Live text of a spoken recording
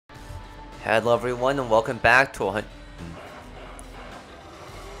Hello everyone and welcome back to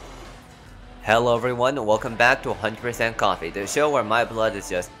Hello everyone and welcome back to 100% Coffee, the show where my blood is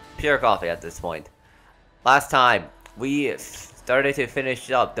just pure coffee at this point. Last time, we started to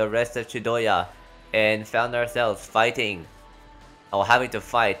finish up the rest of Chidoya and found ourselves fighting, or having to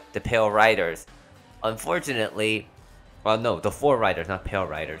fight the Pale Riders. Unfortunately, well no, the 4 Riders, not Pale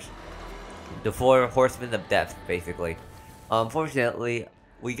Riders. The 4 Horsemen of Death, basically. Unfortunately,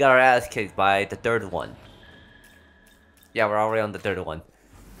 we got our ass kicked by the 3rd one. Yeah, we're already on the 3rd one.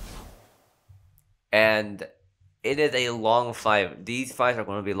 And it is a long fight. These fights are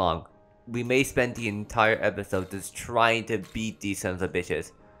going to be long. We may spend the entire episode just trying to beat these sons of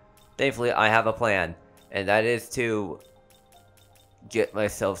bitches. Thankfully, I have a plan, and that is to get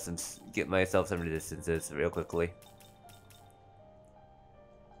myself some resistances real quickly.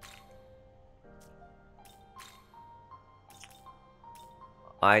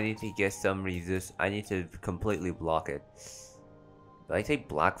 I need to get some resist. I need to completely block it. Did I say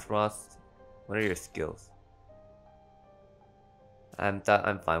Black Frost? What are your skills? I'm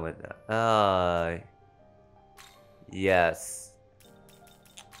fine with that. Yes.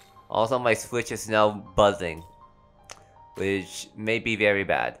 Also, my Switch is now buzzing, which may be very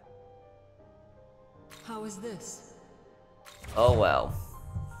bad. How is this? Oh well.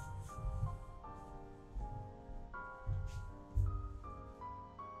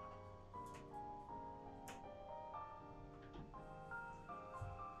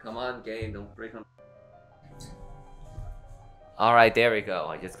 Come on, game, don't break on. Alright, there we go.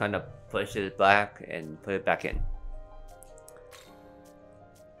 I just kind of pushed it back and put it back in.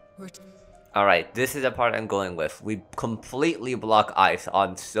 Alright, this is the part I'm going with. We completely block ice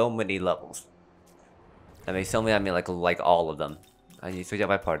on so many levels. I mean, so many, I mean like all of them. I need to switch out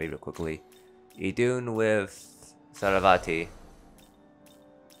my party real quickly. Idun with Saravati.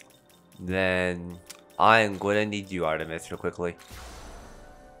 Then I'm gonna need you, Artemis, real quickly.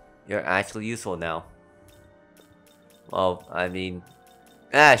 You're actually useful now. Well, I mean...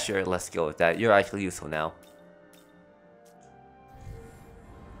 sure, let's go with that. You're actually useful now.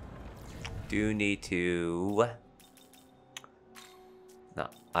 Do need to... No,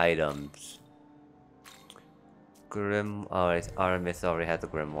 items. Alright, Artemis already has the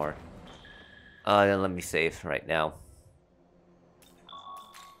Grimoire. Then let me save right now.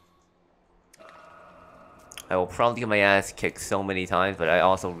 I will probably get my ass kicked so many times, but I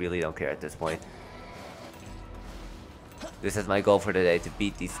also really don't care at this point. This is my goal for today, to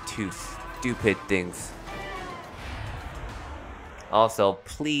beat these 2 stupid things. Also,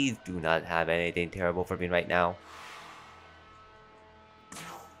 please do not have anything terrible for me right now.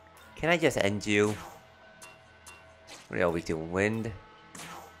 Can I just end you? What are we doing? Wind?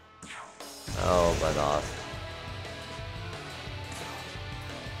 Oh, bug off.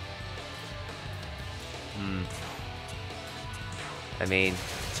 I mean,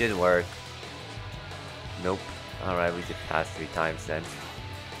 should work. Nope. Alright, we should pass 3 times then.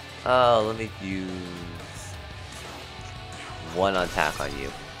 Oh, let me use 1 attack on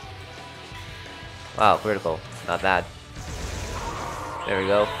you. Wow, critical. Not bad. There we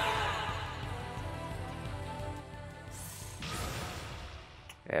go.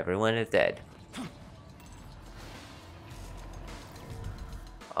 Everyone is dead.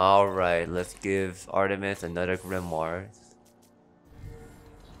 Alright, let's give Artemis another Grimoire.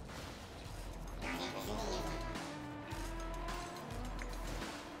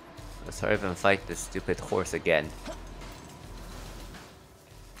 Let's hurry up and fight this stupid horse again.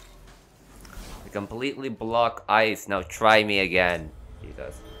 I completely block ice, now try me again.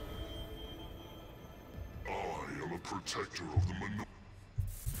 Jesus. I am a protector of the Menorah.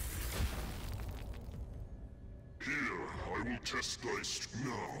 Here, I will test thy strength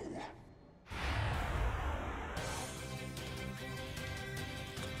now.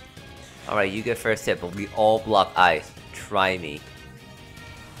 Alright, you get first hit, but we all block ice. Try me.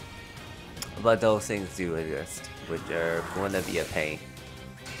 But those things do exist, which are going to be a pain.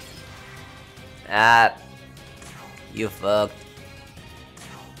 Ah! You fucked.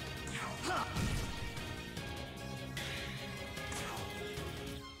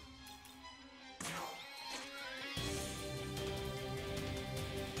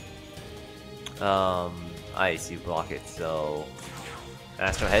 Ice, you block it, so...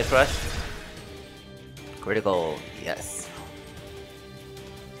 Astro Head Crush? Critical, yes.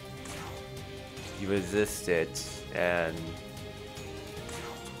 You resist it, and...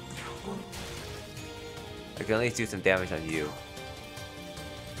 I can at least do some damage on you.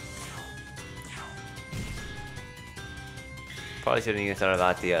 Probably shouldn't even start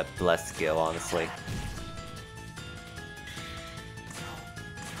about the bless skill, honestly.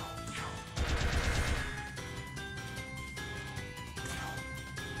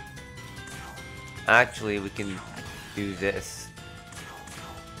 Actually, we can do this.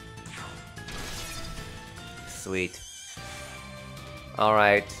 Sweet.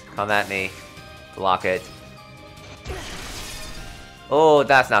 Alright, come at me. Block it. Oh,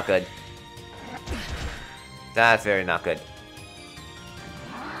 that's not good. That's very not good.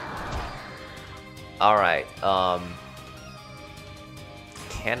 Alright,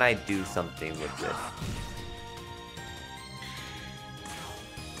 can I do something with this?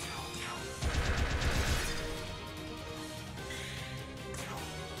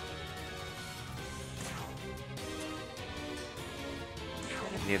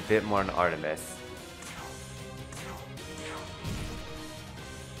 Need a bit more on Artemis.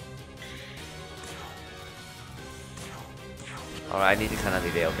 Alright, I need to kind of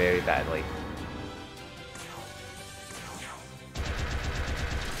Veil very badly.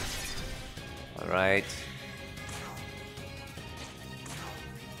 Alright.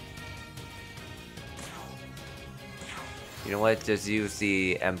 You know what? Just use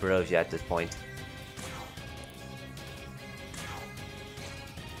the Ambrosia at this point.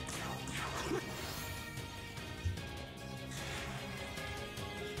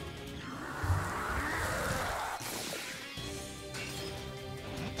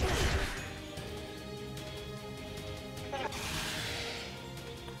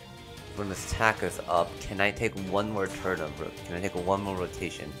 When this attack is up, can I take one more turn of can I take one more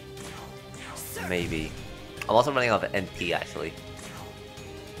rotation? Maybe. I'm also running out of NP actually,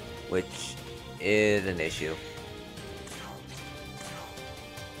 which is an issue.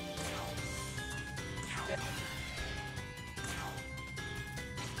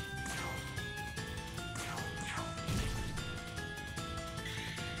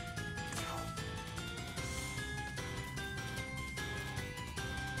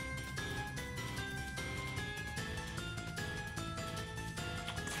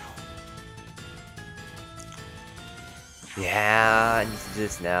 Yeah, I need to do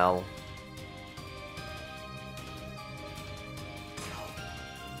this now.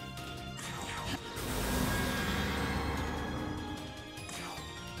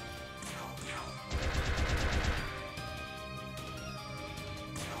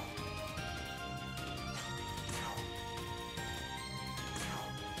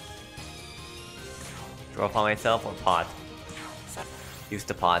 Draw upon myself or pot? Use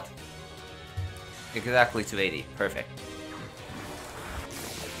the pot. Exactly 280. Perfect.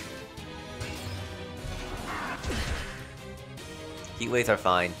 Heat waves are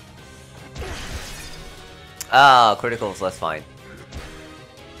fine. Ah, critical is less fine.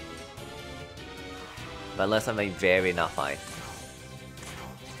 But unless I'm very not fine.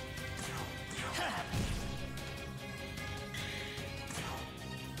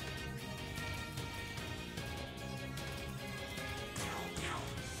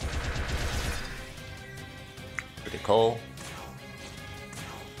 Critical.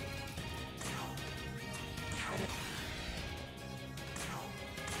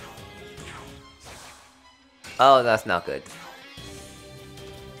 Oh, that's not good.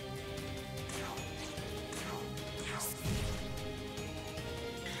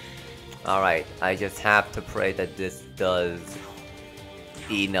 Alright, I just have to pray that this does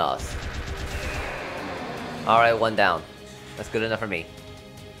enough. Alright, one down. That's good enough for me.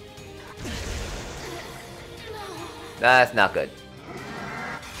 That's not good.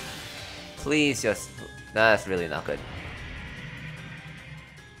 Please just... That's really not good.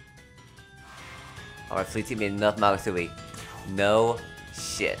 Alright, Fleet Team made enough Magasui. No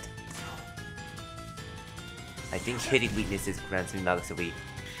shit. I think hitting weaknesses grants me Magasui.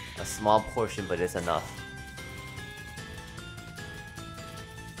 A small portion, but it's enough.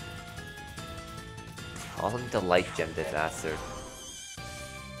 I also need the Light Gem Disaster.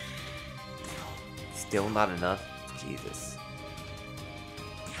 Still not enough? Jesus.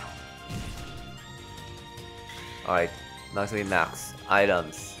 Alright, Magasui Max.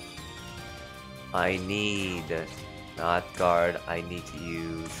 Items. I need not guard, I need to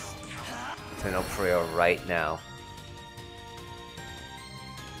use Eternal Prayer right now.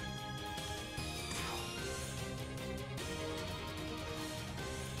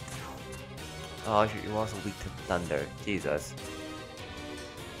 Oh, you're also weak to thunder. Jesus.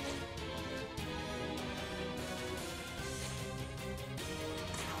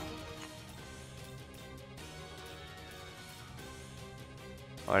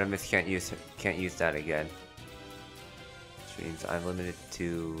 Artemis can't use that again. Which means I'm limited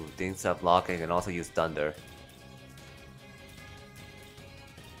to things up blocking and also use thunder.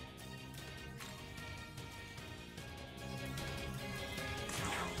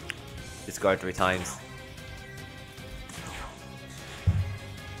 Discard 3 times.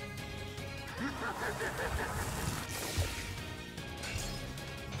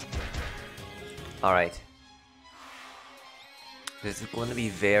 Alright. This is going to be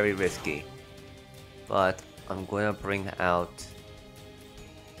very risky. But I'm going to bring out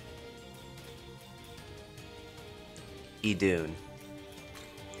Idun.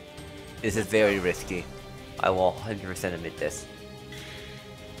 This is very risky. I will 100% admit this.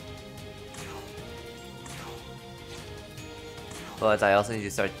 But I also need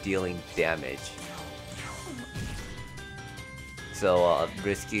to start dealing damage. So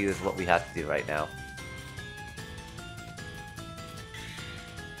risky is what we have to do right now.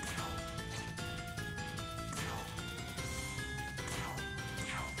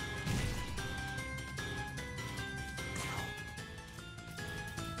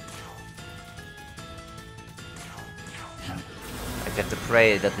 I have to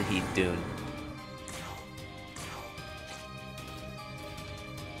pray it doesn't hit Dune.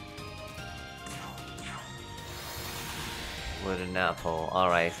 With an apple,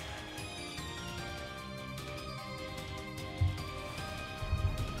 alright.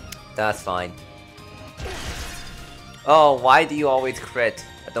 That's fine. Oh, why do you always crit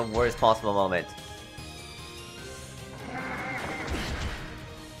at the worst possible moment?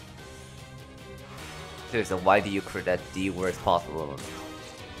 Seriously, why do you crit at the worst possible moment?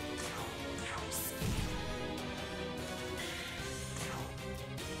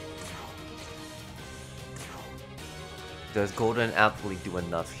 Does golden apple do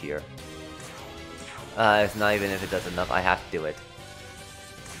enough here? It's not even if it does enough, I have to do it.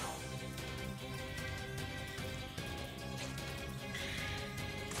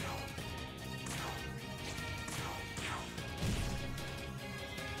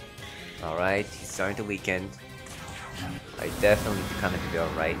 Alright, he's starting to weaken. I definitely need to come into go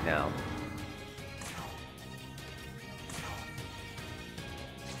right now.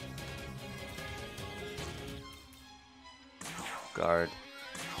 Guard.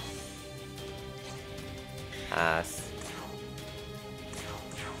 Pass.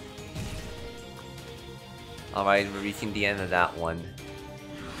 Alright, we're reaching the end of that one.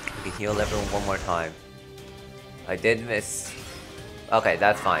 We can heal everyone one more time. I did miss. Okay,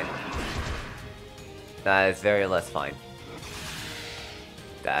 that's fine. That is very less fine.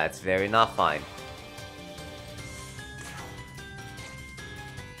 That's very not fine.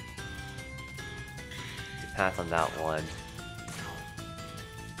 Pass on that one.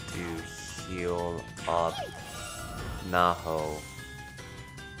 To heal up Naho.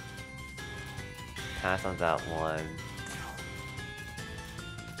 Pass on that one.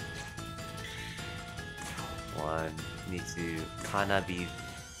 Need to kinda be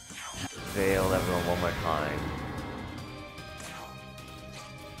veil everyone one more time.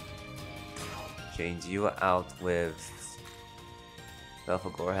 Change you out with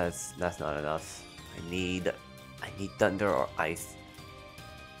Belphegor has that's not enough. I need thunder or ice.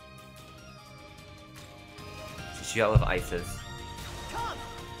 Shoot you out with ices.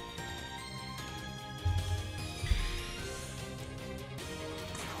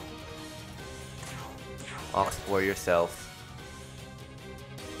 Ox for yourself.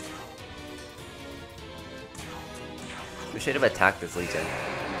 We should have attacked this Legion.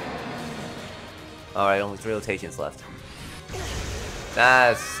 Alright, only 3 rotations left.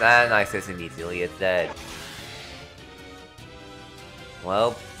 That's nice as immediately it's dead.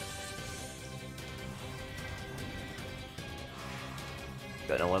 Well,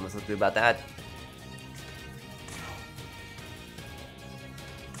 don't know what I'm supposed to do about that.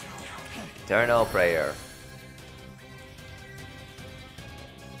 Eternal Prayer.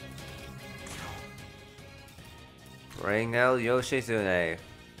 Bring out Yoshizune.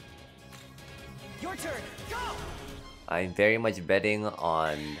 Your turn. Go. I'm very much betting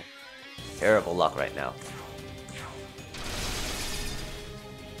on terrible luck right now.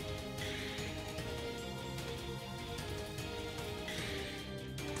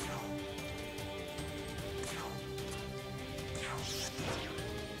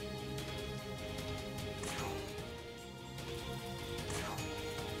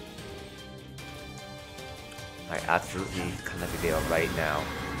 I absolutely kind of feel right now.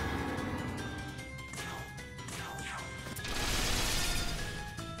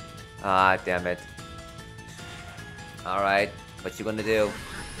 Ah, damn it. Alright, what you gonna do?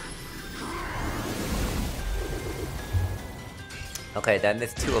 Okay, then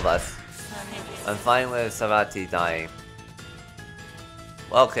there's 2 of us. I'm fine with Savati dying.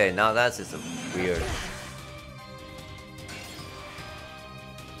 Okay, now that's just weird.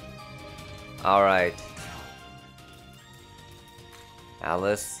 Alright.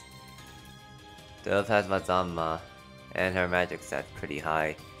 Alice. Dove has Mazama, and her magic set's pretty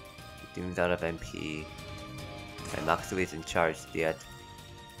high. Doom's out of MP. And Maxui's in charge yet.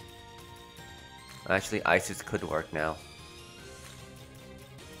 Actually, Isis could work now.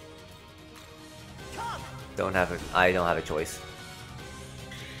 I don't have a choice.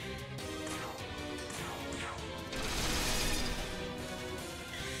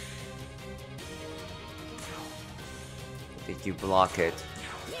 Did you block it?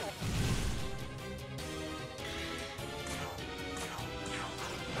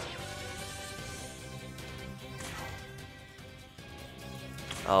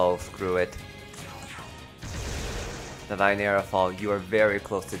 Oh, screw it. Divine Arrow Fall, you are very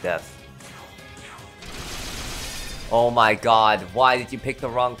close to death. Oh my god, why did you pick the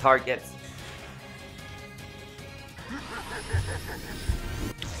wrong target?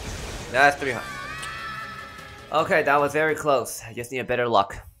 That's 300. Okay, that was very close. I just need a better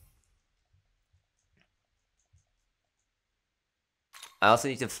luck. I also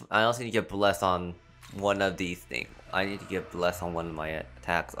need to get blessed on one of these things. I need to get blessed on one of my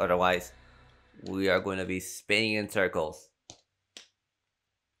attacks, otherwise we are going to be spinning in circles.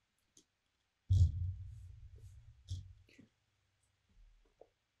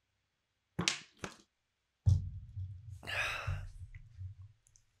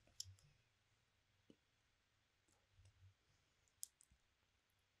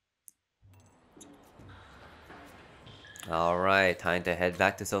 Alright, time to head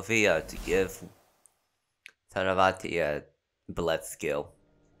back to Sophia to give Saravati a blessed skill.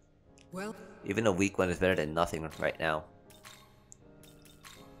 Well, Even a weak one is better than nothing right now.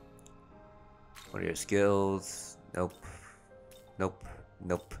 What are your skills? Nope. Nope.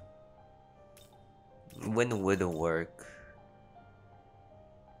 Nope. When would it work?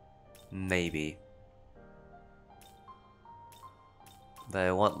 Maybe. But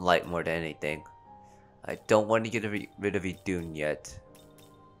I want light more than anything. I don't want to get rid of Idun yet.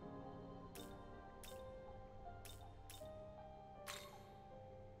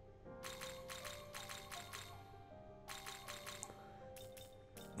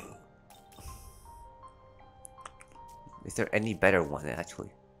 Is there any better one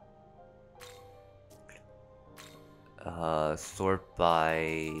actually? Sort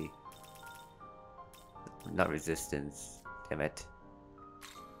by... Not resistance. Damn it.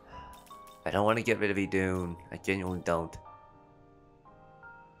 I don't want to get rid of Idun. I genuinely don't.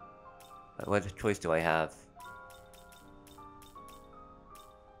 But what choice do I have?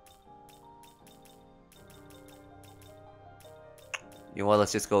 You know what,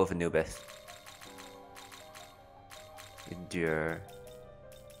 let's just go with Anubis. Endure.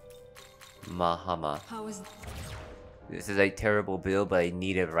 Mahama. how is This is a terrible build, but I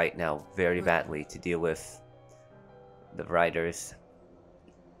need it right now very badly to deal with the riders.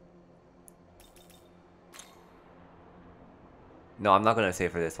 No, I'm not gonna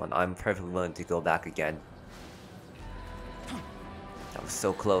save for this one. I'm perfectly willing to go back again. That was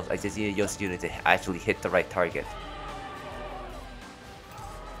so close. I just needed Yoshiyuna to actually hit the right target.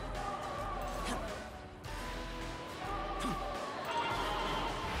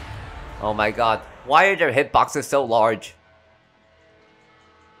 Oh my god. Why are their hitboxes so large?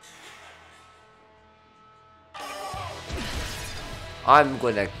 I'm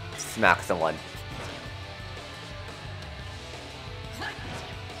gonna smack someone.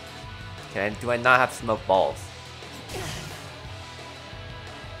 Do I not have smoke balls?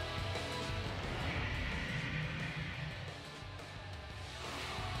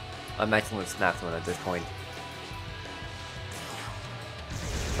 I'm actually gonna smack someone at this point.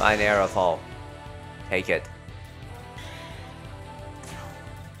 Fine arrow fall. Take it.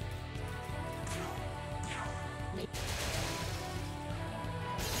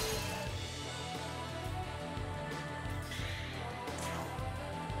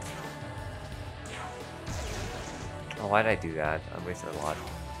 Oh, why did I do that? I wasted a lot.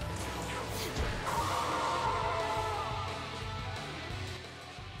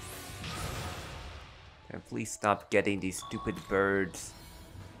 And please stop getting these stupid birds.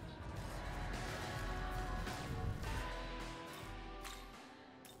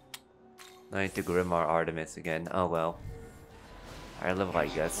 I need to Grimoire Artemis again. Oh well. Higher level, I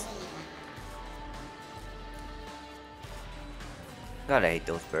guess. God, I hate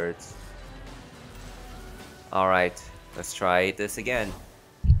those birds. Alright, let's try this again.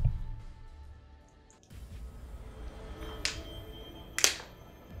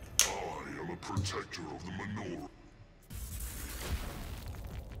 I am a protector of the Menorah.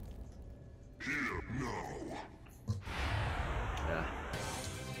 Here, now. Yeah.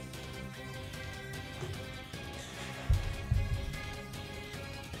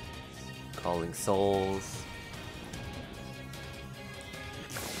 Calling souls.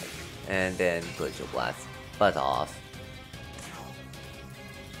 And then Glacial Blast. Buzz off.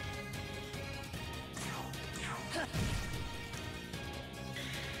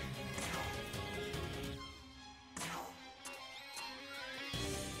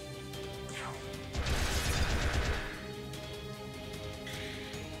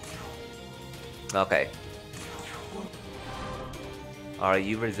 Okay. Alright,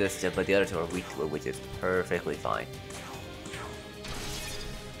 you resist it, but the other two are weak to it, which is perfectly fine.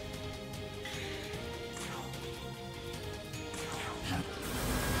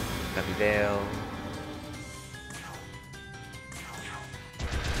 Happy Veil.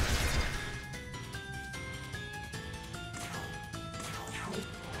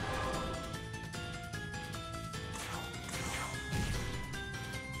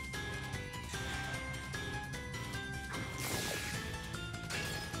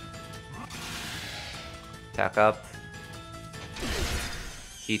 Attack up.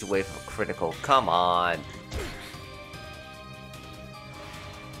 Heat wave of critical. Come on.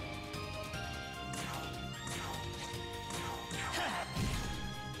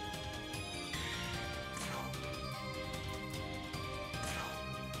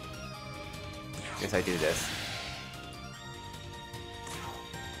 Guess I do this.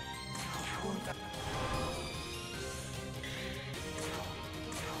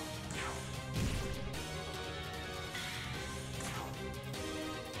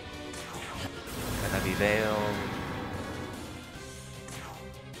 Heavy Veil.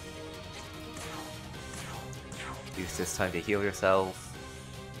 Use this time to heal yourself.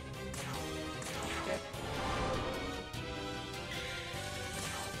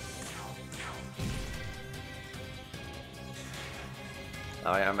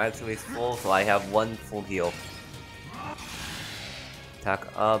 Alright, I'm actually full, so I have one full heal. Attack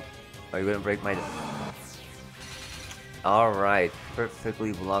up. Are you gonna break my... Alright,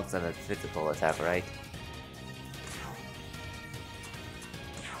 perfectly blocks on a physical attack, right?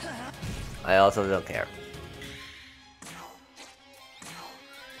 I also don't care.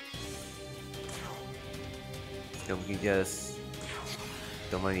 Don't we just...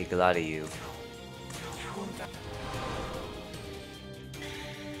 Don't let me glide at you.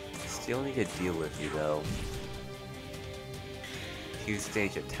 Still need to deal with you though.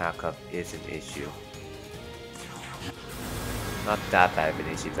 Two-stage attack up is an issue. Not that bad of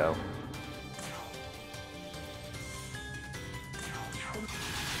an issue though.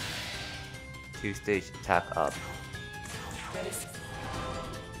 Two-stage attack up.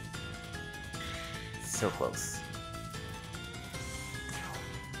 So close.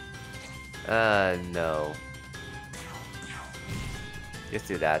 No. Just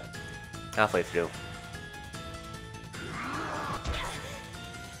do that. Halfway through.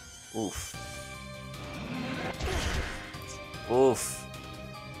 Oof. Oof.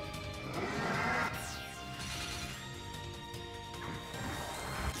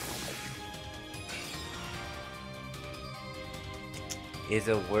 Is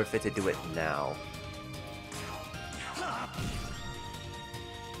it worth it to do it now?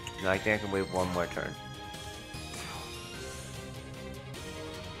 No, I think I can wait one more turn.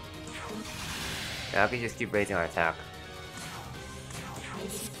 Now I can just keep raising our attack.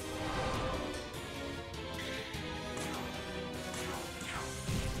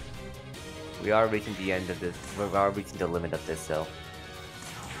 We are reaching the end of this. We are reaching the limit of this, though.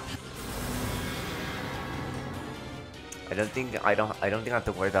 I don't think I have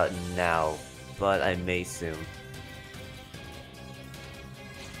to worry about it now, but I may soon.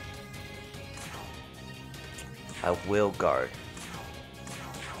 I will guard.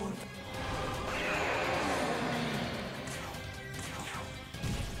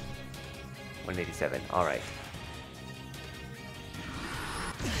 $187. All right.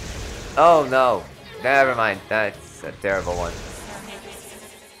 Oh no! Never mind. That's a terrible one.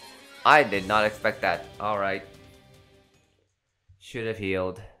 I did not expect that. All right. Should have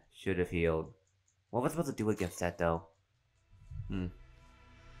healed. Should have healed. What was I supposed to do against that though?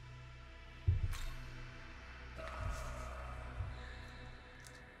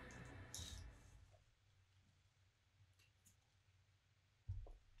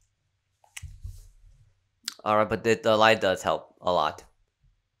 Alright, but the light does help a lot.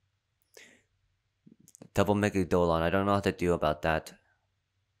 Double Megadolon, I don't know what to do about that.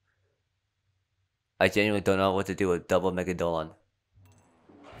 I genuinely don't know what to do with double Megadolon.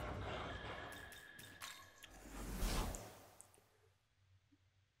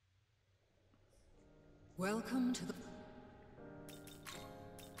 Welcome to the...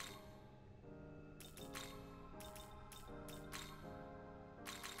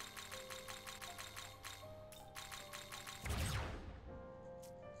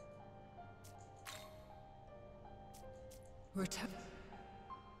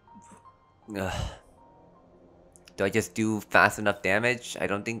 Ugh. Do I just do fast enough damage? I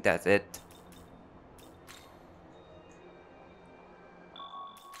don't think that's it.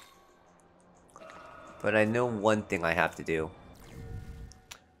 But I know one thing I have to do.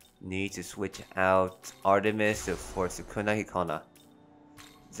 Need to switch out Artemis for Sukuna Hikona.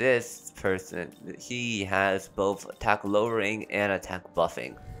 This person, he has both attack lowering and attack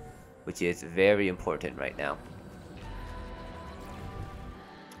buffing, which is very important right now.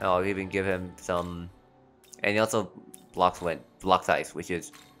 I'll even give him some, and he also blocks ice, which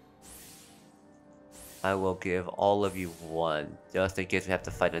is. I will give all of you one, just in case we have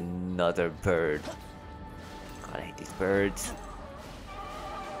to fight another bird. God, I hate these birds.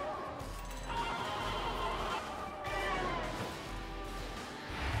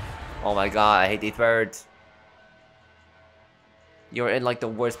 Oh my god, I hate these birds. You're in like the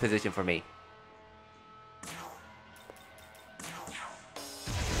worst position for me.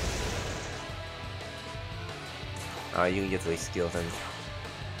 Alright, you can just waste skills and you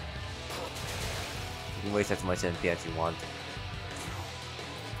can waste as much MP as you want.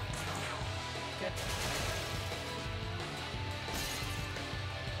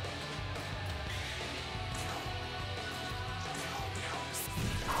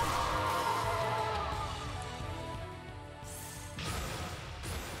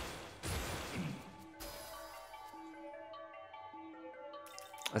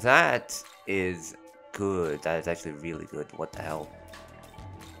 That is good. That is actually really good. What the hell?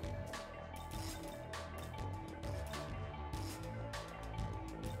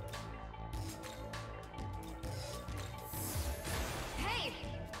 Hey!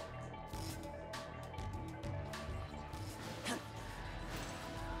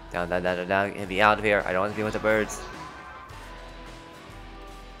 Down, down, down, down, down. Get me out of here. I don't want to be with the birds.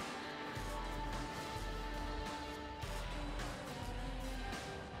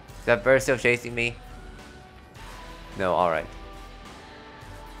 Is that bird still chasing me? No, alright.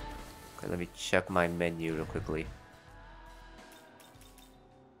 Okay, let me check my menu real quickly.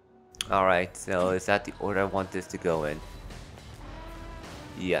 Alright, so is that the order I want this to go in?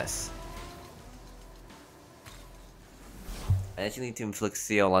 Yes. I actually need to inflict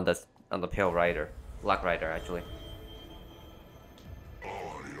seal on the pale rider. Black rider, actually.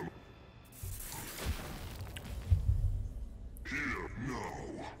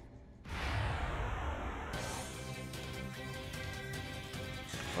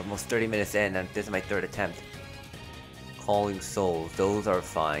 Almost 30 minutes in, and this is my third attempt. Calling souls, those are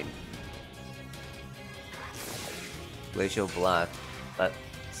fine. Glacial blast, but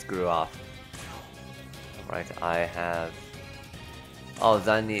screw off. Right, I have. Oh,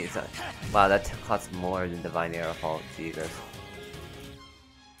 that needs. Wow, that costs more than Divine Arrow Fall. Jesus.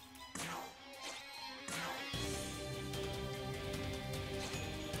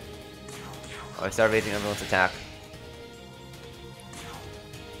 Alright, start raising everyone's attack.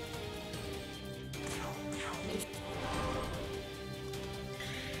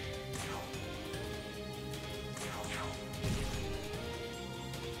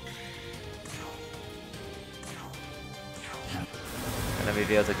 And then we'll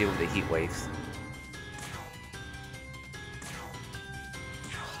be able to deal with the heat waves.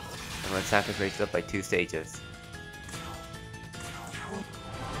 And my attack is raised up by 2 stages.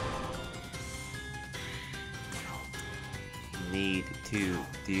 Need to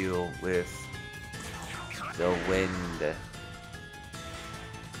deal with the wind.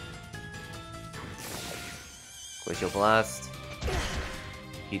 Glacial blast.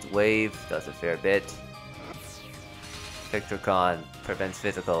 Heat wave does a fair bit. Pictrocon prevents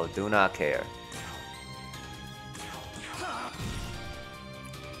physical, do not care.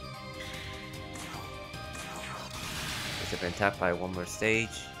 It's been attacked by one more stage.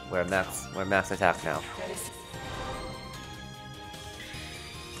 We're max attack now.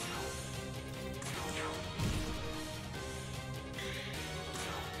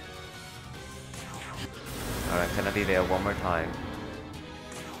 Alright, can I be there one more time?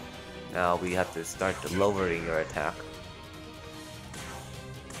 Now we have to start lowering your attack.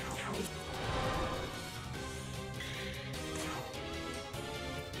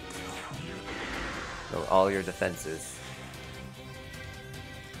 So all your defenses.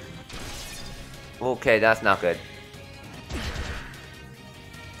 Okay, that's not good.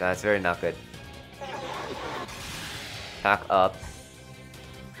 That's very not good. Pack up.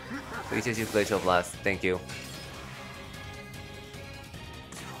 Please just use Glacial Blast. Thank you.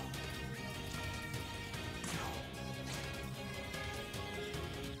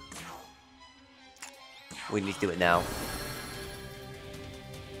 We need to do it now.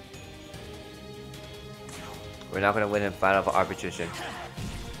 We're not gonna win in Final Arbitration.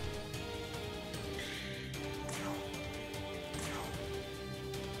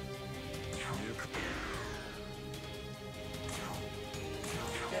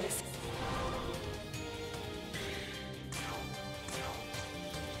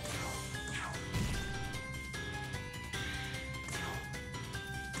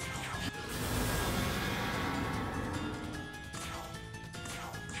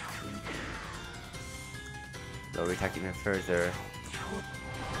 So we attack even further.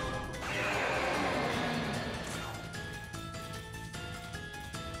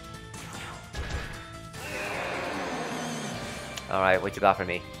 Alright, what you got for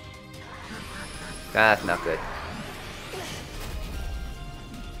me? That's not good.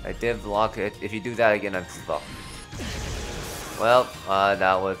 I did block it. If you do that again, I'm fucked. Well,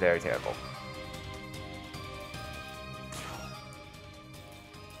 that was very terrible.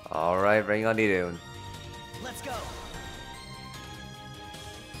 Alright, bring on the Dune. Let's go.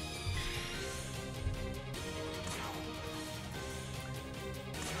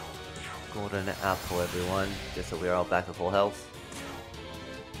 Golden apple, everyone. Just so we're all back to full health.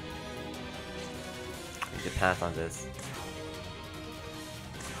 Need to pass on this.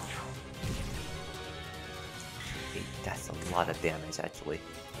 Hey, that's a lot of damage, actually.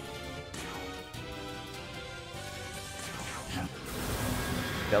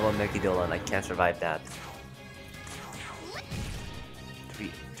 Double Mickey Dolan, I can't survive that.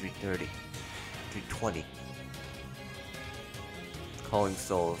 330. 320. Calling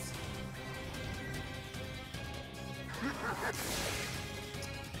souls.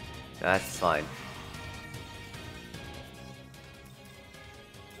 That's fine.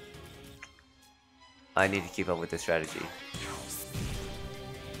 I need to keep up with this strategy.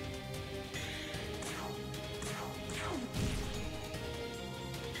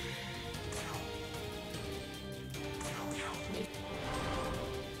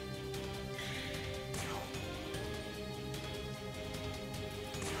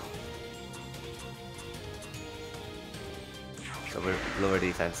 So we're lower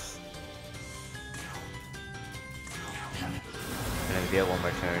defense. Gonna get one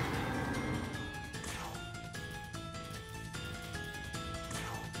more turn.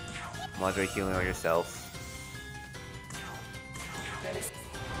 Moderate healing on yourself.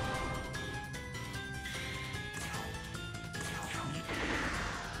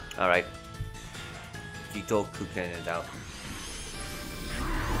 Alright. Gito Kuken is out.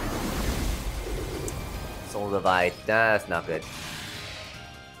 Soul Divide, that's not good.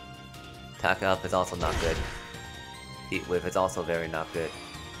 Attack up is also not good. Heat Whip is also very not good.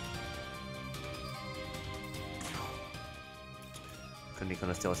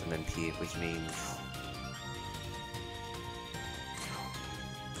 Gonna steal some MP, which means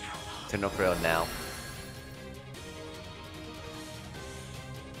turn up rail now.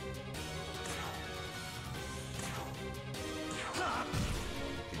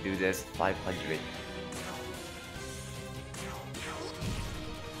 To do this, 500.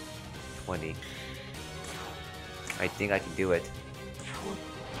 20. I think I can do it.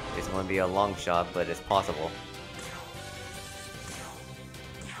 It's gonna be a long shot, but it's possible.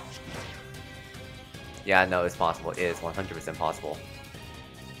 Yeah, no, it's possible. It is 100% possible.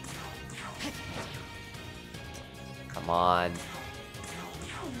 Come on.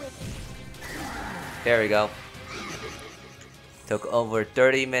 There we go. Took over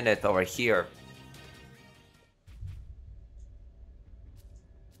 30 minutes, but we're here.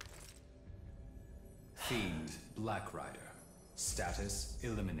 Fiend Black Rider. Status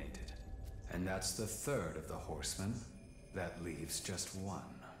eliminated. And that's the third of the horsemen. That leaves just one.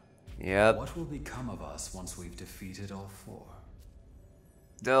 Yep. What will become of us once we've defeated all four?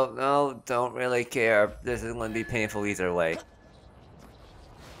 Don't know, don't really care. This is gonna be painful either way.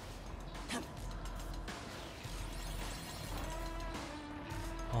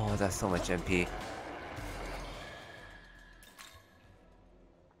 Oh, that's so much MP.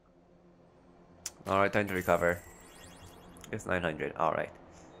 Alright, time to recover. It's 900, alright.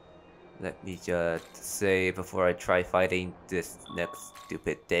 Let me just save before I try fighting this next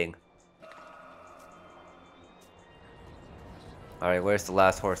stupid thing. Alright, where's the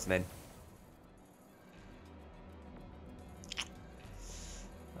last horseman?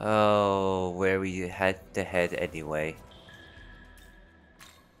 Oh, where we head to head anyway.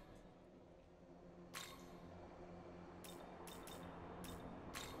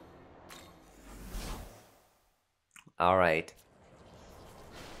 Alright.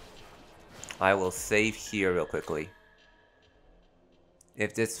 I will save here real quickly.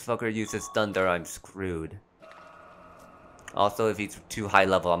 If this fucker uses thunder, I'm screwed. Also, if he's too high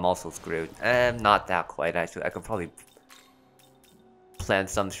level, I'm also screwed. Not that quite, actually. I could probably plan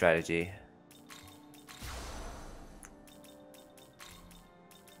some strategy.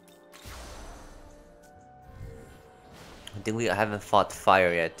 I think I haven't fought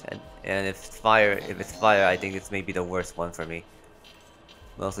fire yet, and if it's fire, I think it's maybe the worst one for me.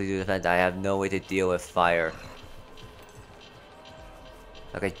 Mostly due to the fact that I have no way to deal with fire.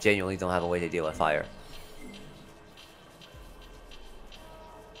 Like, I genuinely don't have a way to deal with fire.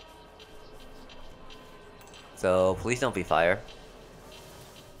 So please don't be fire.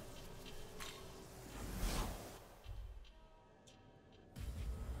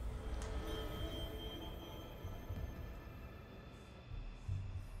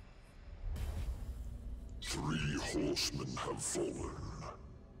 Three horsemen have fallen.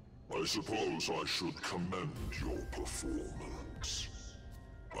 I suppose I should commend your performance.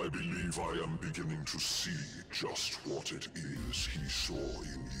 I believe I am beginning to see just what it is he saw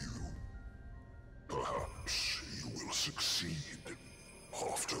in you. Perhaps you will succeed,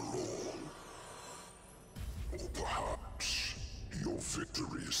 after all. Or perhaps your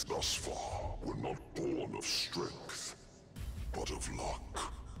victories thus far were not born of strength, but of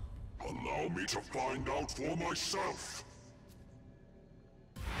luck. Allow me to find out for myself!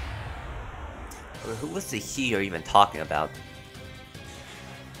 Who was the he you're even talking about?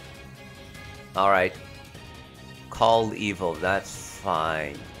 Alright. Call evil, that's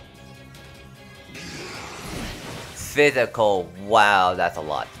fine. Physical, wow, that's a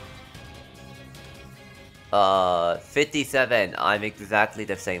lot. 57, I'm exactly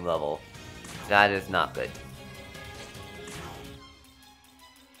the same level. That is not good.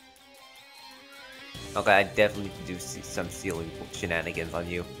 Okay, I definitely need to do some sealing shenanigans on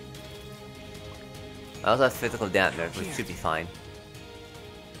you. I also have physical damage, which should be fine.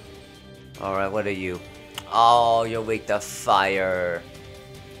 Alright, what are you? Oh, you're weak to fire.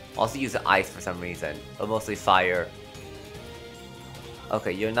 Also use ice for some reason, but mostly fire.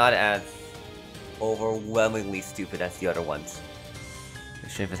 Okay, you're not as overwhelmingly stupid as the other ones. You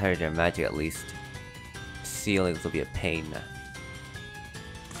should have heard their magic at least. Ceilings will be a pain.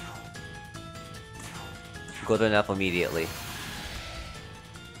 Go to an apple immediately.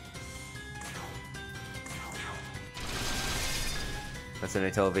 Listen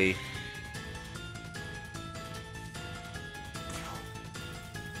to Toby.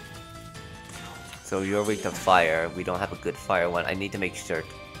 So you're weak to fire. We don't have a good fire one. I need to make sure.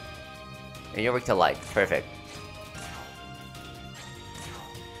 And you're weak to light. Perfect.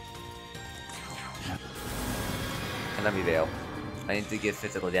 And let me veil. I need to get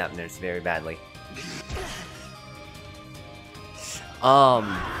physical damage very badly.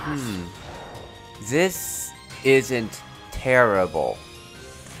 This isn't terrible.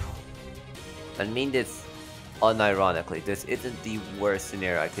 I mean this unironically. This isn't the worst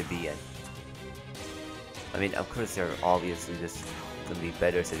scenario I could be in. I mean, of course there are obviously just gonna be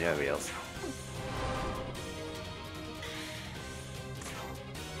better scenarios.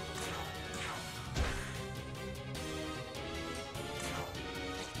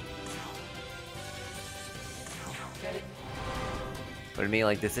 But I mean,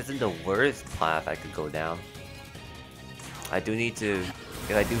 like, this isn't the worst path I could go down. I do need to,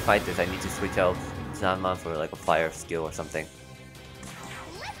 if I do fight this, I need to switch out Zanman for like a fire skill or something.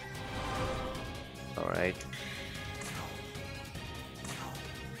 Alright.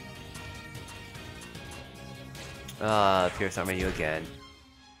 Pierce armor you again.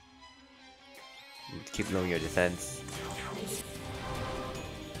 Keep lowering your defense.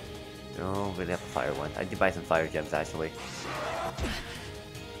 Don't really have a fire one. I did buy some fire gems actually.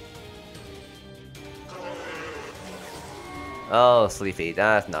 Oh, Sleepy,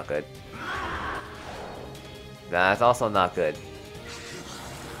 that's not good. That's also not good.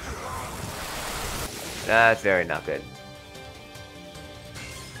 That's very not good.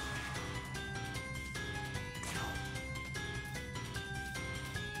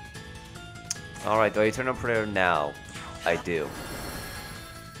 Alright, do I turn on prayer now? I do.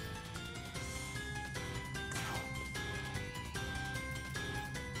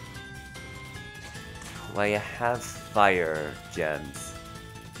 Well, I have fire gems.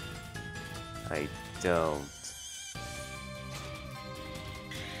 I don't.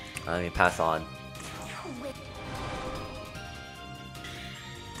 Let me pass on.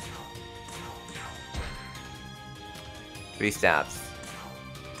 3 stabs.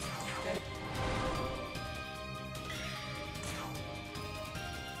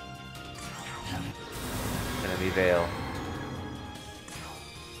 Enemy veil.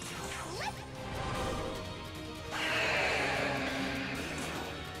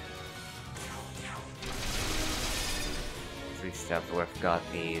 Three stabs worth got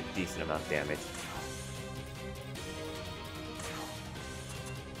me a decent amount of damage.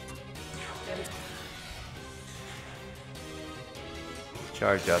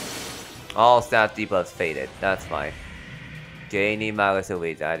 Charge up. All stat debuffs faded. That's fine. Gaining Malice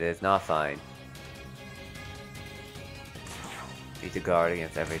Elite. That is not fine. Need to guard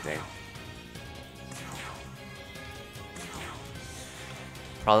against everything.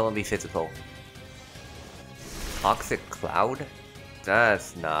 Probably won't be physical. Toxic Cloud?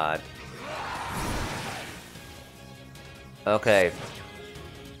 That's not... Okay.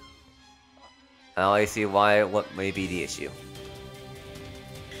 Now I see what may be the issue.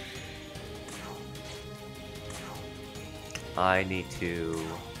 I need to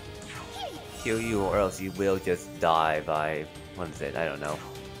kill you or else you will just die by... what is it? I don't know.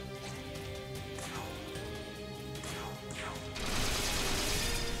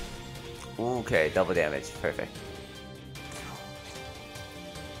 Okay, double damage. Perfect.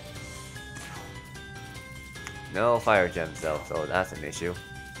 No fire gems though, so that's an issue.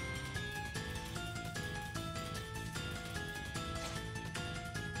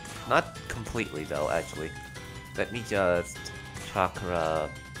 Not completely though, actually. Let me just chakra.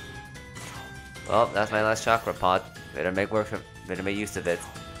 Well, that's my last chakra pot. Better make use of it.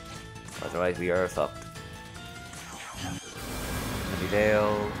 Otherwise we are fucked. Heavy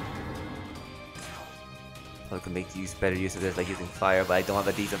Veil. I can make better use of this like using fire, but I don't have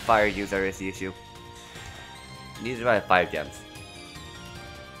a decent fire user is the issue. Need to buy 5 gems.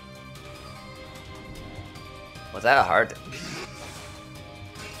 Was that a heart?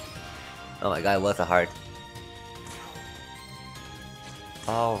 Oh my god, what's a heart?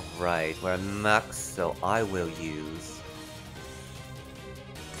 Alright, we're max, so I will use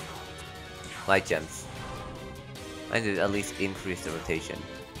light gems. I need to at least increase the rotation.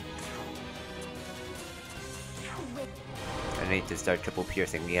 I need to start triple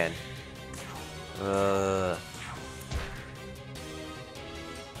piercing again.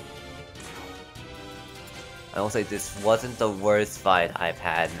 I will say this wasn't the worst fight I've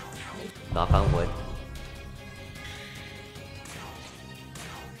had. Knock on wood.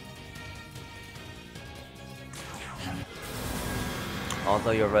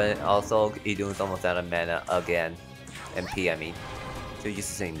 Also, you're running. Also, Idun's almost out of mana again. MP, I mean. So you're used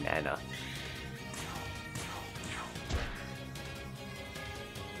to saying mana.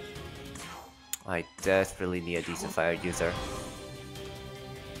 I desperately need a decent fire user.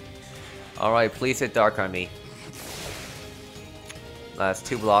 Alright, please hit dark on me. Last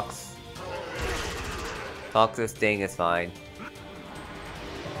 2 blocks. Toxic Sting is fine.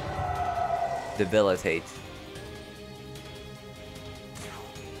 Debilitate.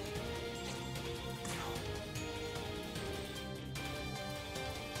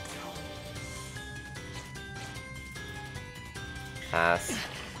 Pass.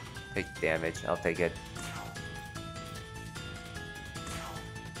 Take damage, I'll take it.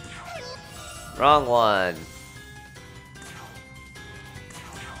 Wrong one!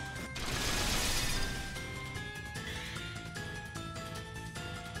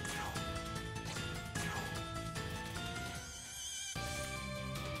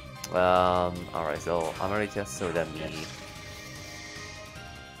 Alright, so I'm already just so that me.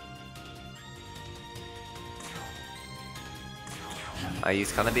 I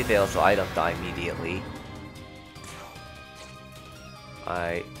use Canopy Veil so I don't die immediately.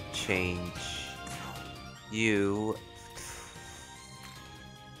 I change you.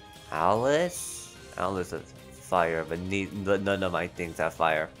 Alice? Alice is fire, but none of my things have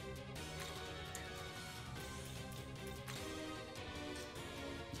fire.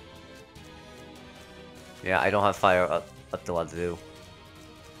 Yeah, I don't have fire up to Wazoo.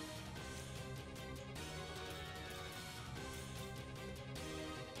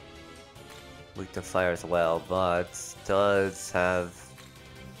 Weak to fire as well, but does have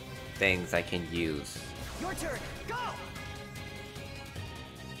things I can use. Your turn. Go.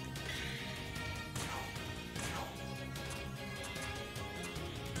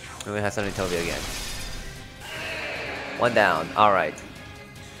 And we have Sunitopia again. 1 down. Alright.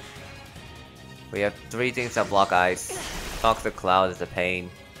 We have 3 things that block ice. Toxic Cloud is a pain.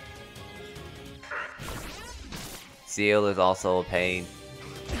 Seal is also a pain.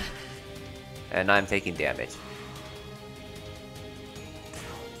 And I'm taking damage.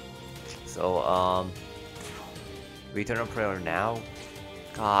 So, Return of Prayer now?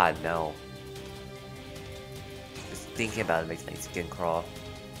 God, no. Just thinking about it makes my skin crawl.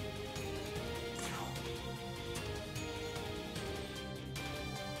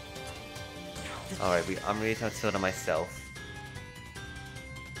 Alright, I'm ready to soda myself.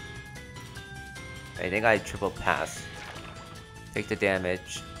 I think I triple pass. Take the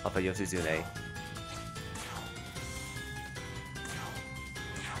damage of a Yoshizune.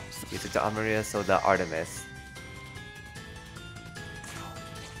 Use the Amaria Soda Artemis.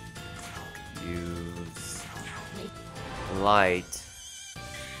 Use light.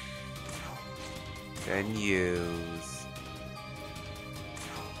 Then use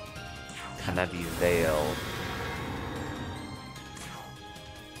Canopy Veil.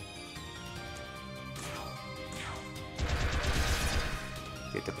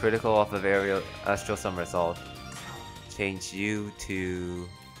 Get the critical off of Astral Somersault. change you to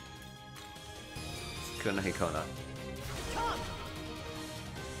Kuna Hikona. Come!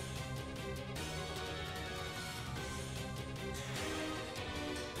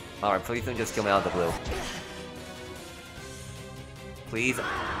 Alright, please don't just kill me out of the blue. Please.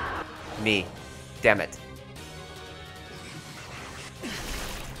 Me. Damn it.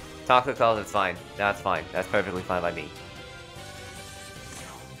 Taco calls is fine. That's fine. That's perfectly fine by me.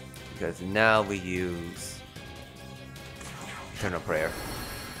 Because now we use Eternal Prayer.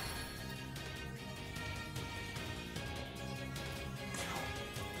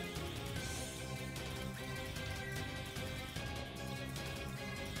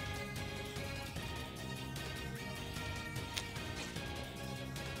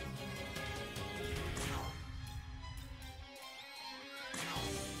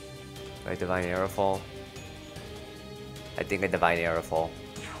 Right, Divine Arrow Fall. I think a Divine Arrow Fall.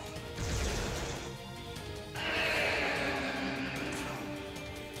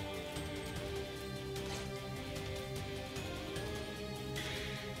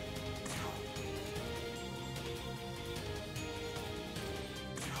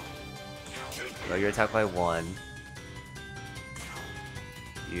 So you're attacked by 1.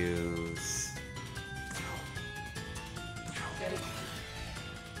 Use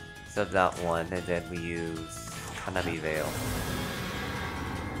sub that 1, and then we use Kanami Veil.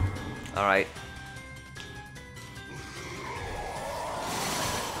 Alright.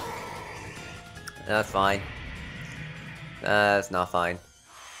 That's fine. That's not fine.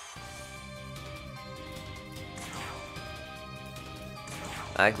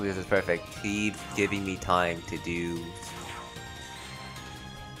 Actually, this is perfect. Keep giving me time to do...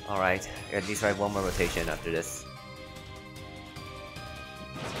 Alright, at least try one more rotation after this.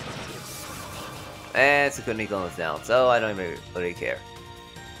 And Sukuni goes down, so I don't even really care.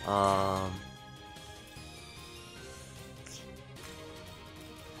 Now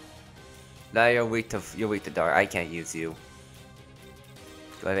you're weak to dark. I can't use you.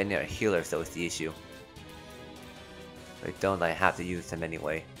 Do I have any other healers? That was the issue. If I don't, I have to use them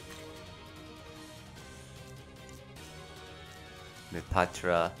anyway.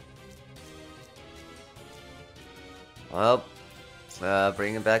 Mipatra. Well,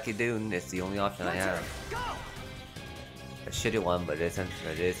 bringing back Idun is the only option I have. Go! A shitty one, but it isn't.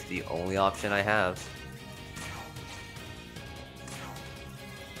 It is the only option I have.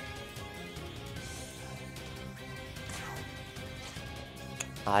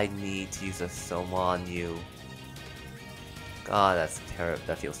 I need to use a Soma on you. God, that's terrible.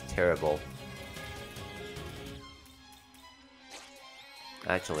 That feels terrible.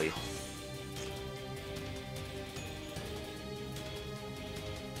 Actually.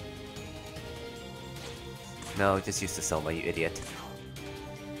 No, just use the Soma, you idiot.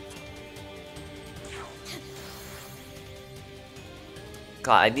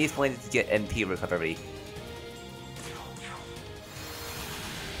 God, I need one to get MP recovery.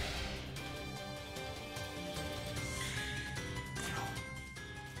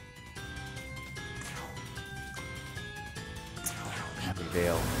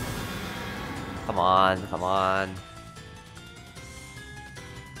 Veil. Come on, come on.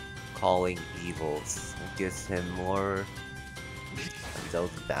 Calling evils. It gives him more. Those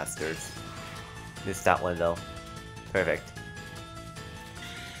bastards. Missed that one though. Perfect.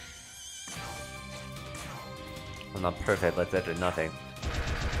 Well, not perfect, but better than nothing.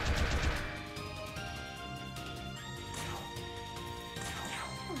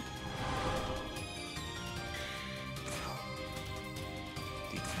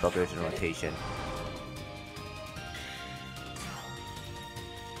 Buggers in rotation.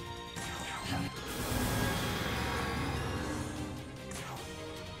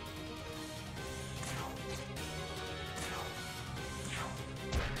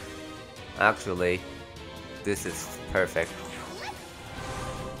 Actually, this is perfect.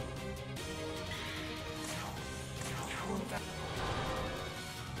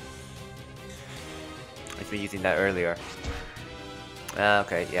 I've been using that earlier.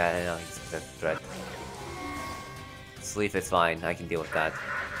 Okay, yeah, I know, he's a threat. Sleep is fine, I can deal with that.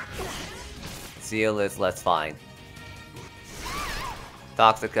 Seal is less fine.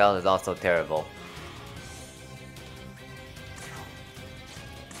 Toxic Hell is also terrible.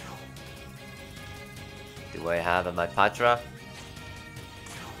 Do I have a Patra?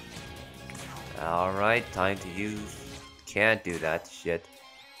 Alright, time to use... Can't do that, shit.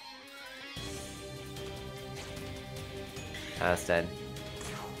 Pass then.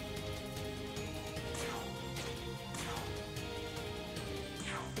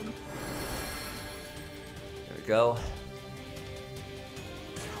 There we go.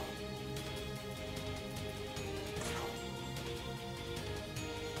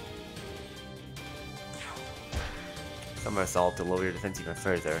 Somersault to lower your defense even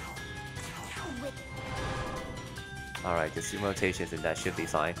further. Alright, just 2 rotations and that should be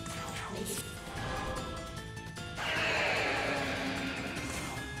fine.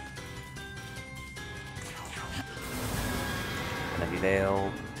 Enemy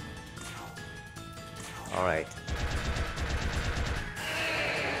nail. Alright.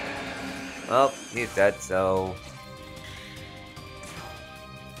 Well, he's dead, so...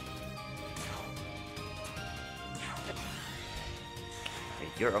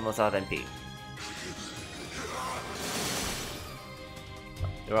 You're almost out of MP.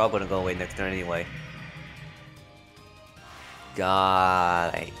 They're all gonna go away next turn anyway.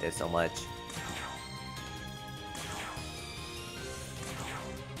 God, I hate this so much.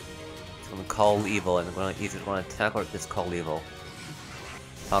 It's gonna call evil, and he's gonna attack or just call evil.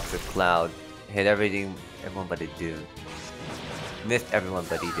 Toxic Cloud. Hit everything, everyone but Dune. Missed everyone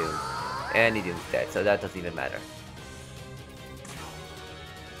but Dune. And Dune's dead, so that doesn't even matter.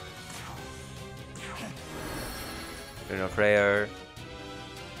 Eternal Prayer.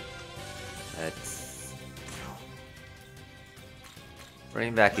 Let's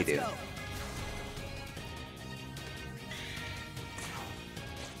bring back Dune.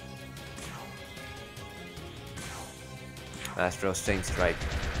 Astro Sting Strike.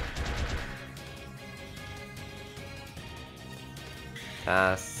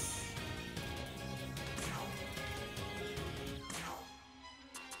 Pass.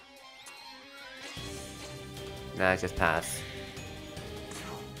 Nah, just pass.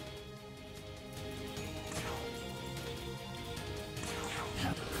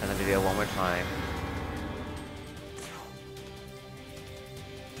 And the video one more time.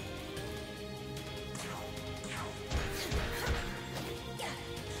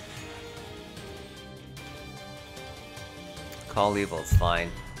 Call evil's fine.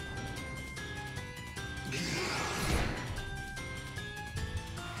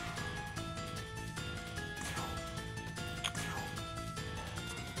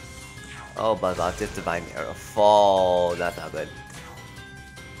 Oh, but this Divine Arrow fall. That's not good.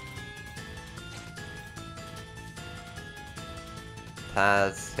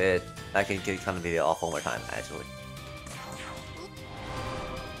 Pass, hit. I can get kind of video off one more time, actually.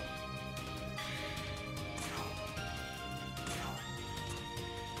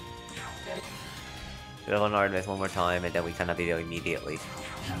 Should have on Artemis one more time, and then we kind of video immediately.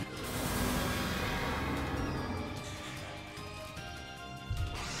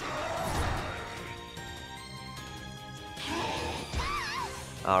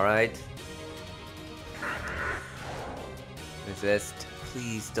 Alright. Resist.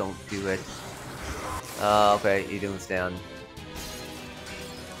 Please don't do it. Okay, Idun's down.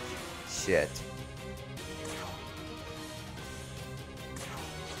 Shit.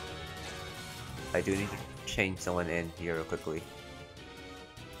 I do need to change someone in here real quickly.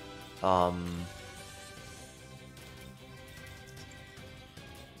 Do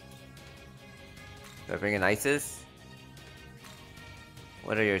I bring in Isis?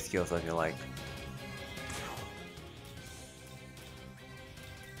 What are your skills looking like?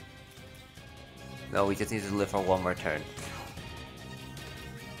 No, we just need to live for one more turn.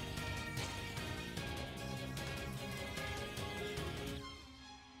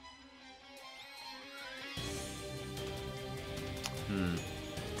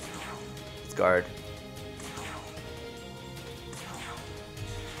 Guard.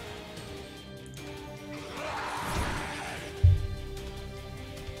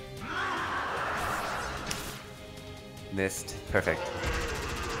 Missed. Perfect.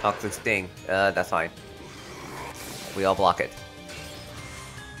 Toxic Sting. That's fine. We all block it.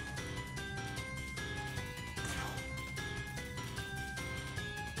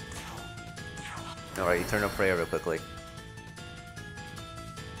 Alright, Eternal Prayer real quickly.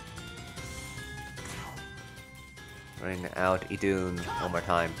 Bring out Idun one more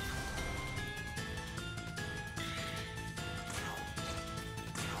time.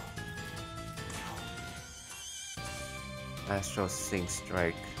 Astral Sing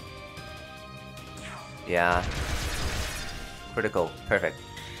Strike. Yeah. Critical. Perfect.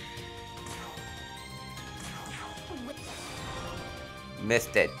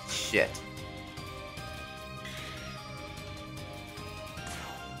 Missed it. Shit.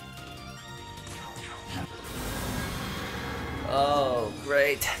 Oh,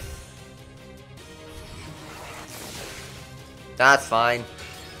 great. That's fine.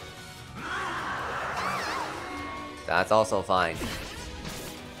 That's also fine.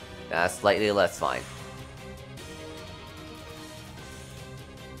 That's slightly less fine.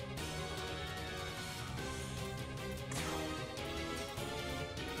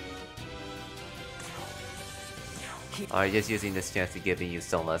 Alright, just using this chance to giving you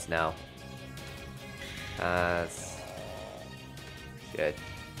somas now. Shit.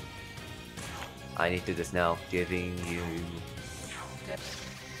 I need to do this now. Giving you...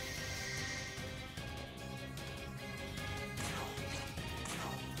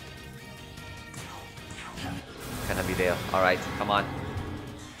 Cannot be there. Alright, come on.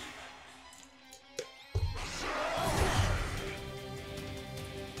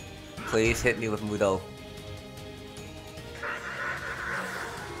 Please hit me with Mudo.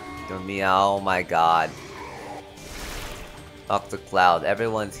 Meow, oh my god. Fuck the cloud.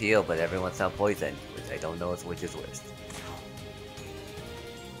 Everyone's healed, but everyone's not poisoned, which I don't know which is worst.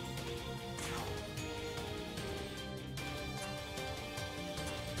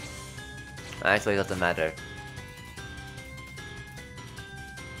 Actually, it doesn't matter.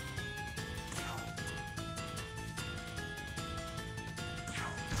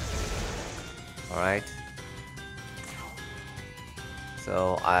 Alright.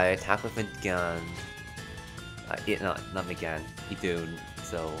 So I attack with Megan. Not Megan. Idun.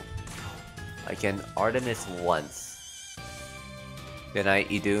 So I can Artemis once. Then I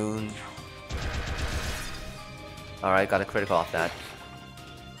Idun. Alright, got a critical off that.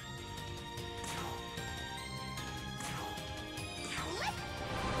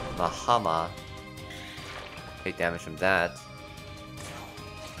 Mahama. Take damage from that.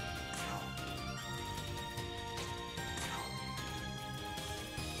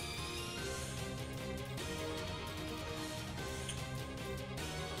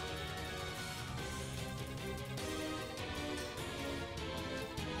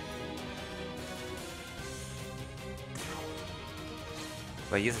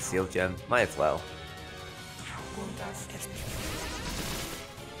 If I use a seal gem, might as well.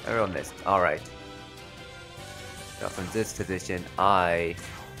 Everyone missed. Alright. Now from this position, I...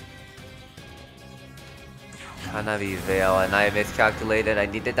 Hanabi Veil, and I miscalculated. I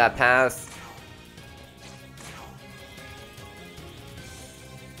needed that pass.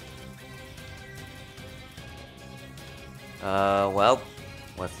 Well,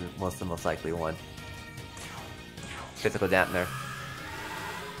 what's the most likely one? Physical dampener.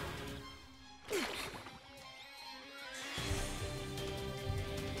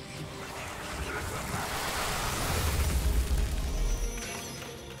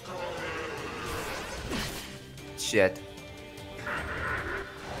 Shit.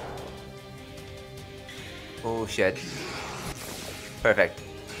 Oh shit. Perfect.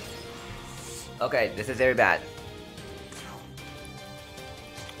 Okay, this is very bad.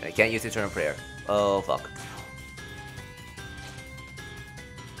 I can't use Eternal Prayer. Oh fuck.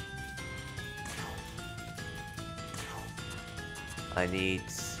 I need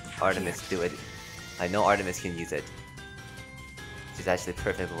Artemis to do it. I know Artemis can use it. She's actually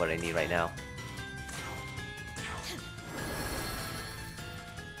perfect for what I need right now.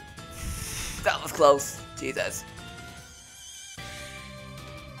 That was close. Jesus.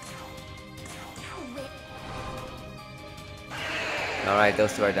 Alright,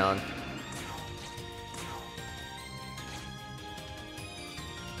 those two are down.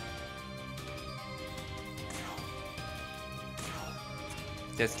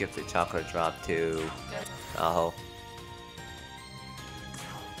 Just give the chakra drop to Aho.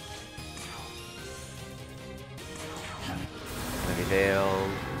 Maybe they'll...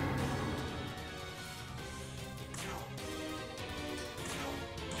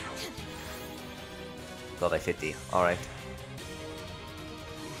 Go by 50. Alright.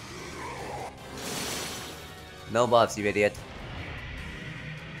 No buffs, you idiot.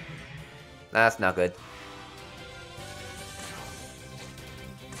 That's not good.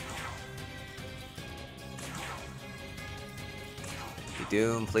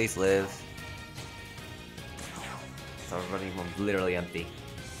 Doom, please live. So I'm running literally empty.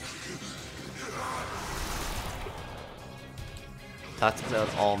 Tactical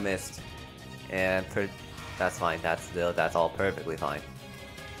all missed. And that's fine. That's all perfectly fine.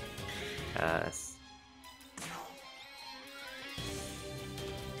 Yes.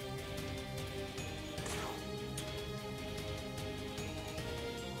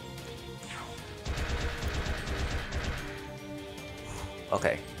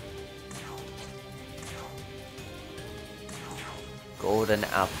 Okay. Golden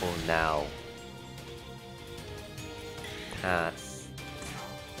apple now. Pass.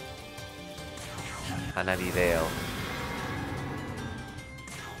 Hanabi Veil.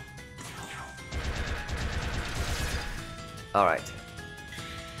 Alright.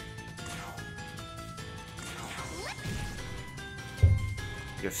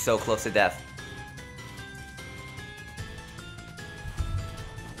 You're so close to death.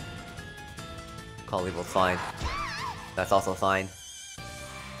 Kali will fine. That's also fine.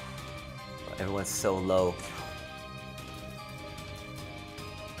 Everyone's so low.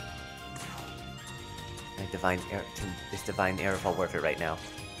 And this divine air is all worth it right now.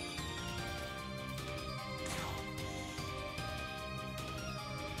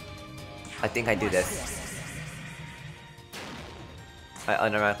 I think I do this. I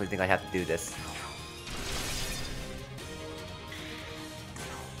unironically think I have to do this.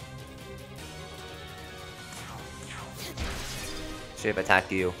 Should have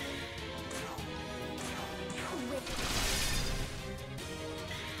attacked you.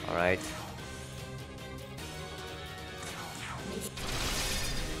 Alright.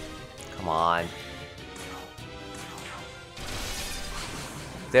 Come on.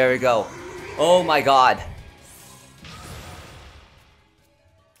 There we go. Oh my god.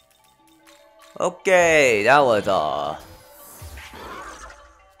 Okay, that was oh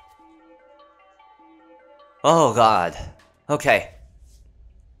god. Okay.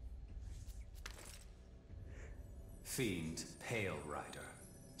 Fiend, Pale Rider.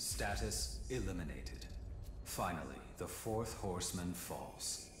 Status eliminated. Finally, the fourth horseman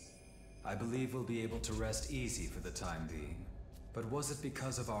falls. I believe we'll be able to rest easy for the time being. But was it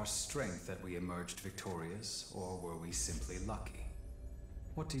because of our strength that we emerged victorious, or were we simply lucky?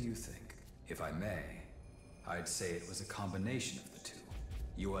 What do you think? If I may, I'd say it was a combination of the two.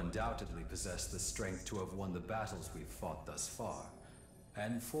 You undoubtedly possess the strength to have won the battles we've fought thus far,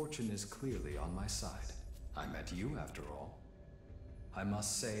 and fortune is clearly on my side. I met you after all. I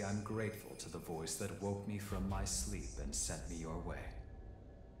must say I'm grateful to the voice that woke me from my sleep and sent me your way.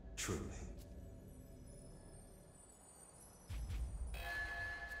 Truly.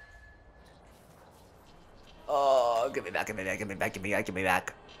 Oh, give me back, give me back, give me back, give me back, give me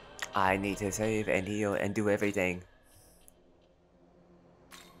back. I need to save and heal and do everything.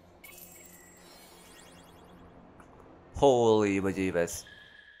 Holy bejeebus.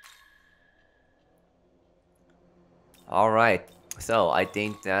 Alright, so I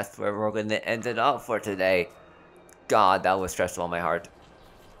think that's where we're gonna end it up for today. God, that was stressful on my heart.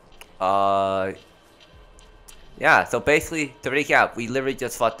 Yeah, so basically, to recap, we literally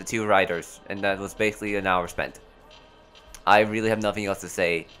just fought the two riders, and that was basically an hour spent. I really have nothing else to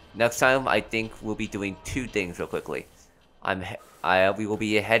say. Next time, I think we'll be doing two things real quickly. We will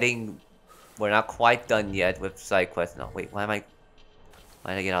be heading. We're not quite done yet with side quests. No, wait, why did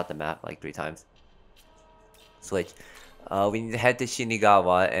I get out the map like 3 times? Switch. We need to head to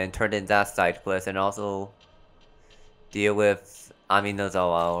Shinagawa and turn in that side quest, and also deal with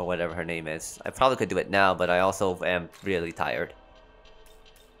Aminozawa or whatever her name is. I probably could do it now, but I also am really tired.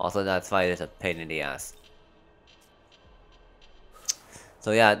 Also, that fight is a pain in the ass.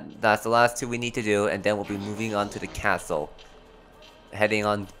 So yeah, that's the last 2 we need to do, and then we'll be moving on to the castle. Heading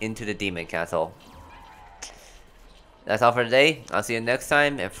on into the demon castle. That's all for today. I'll see you next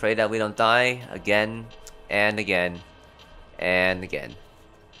time, and pray that we don't die again and again and again.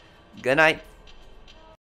 Good night.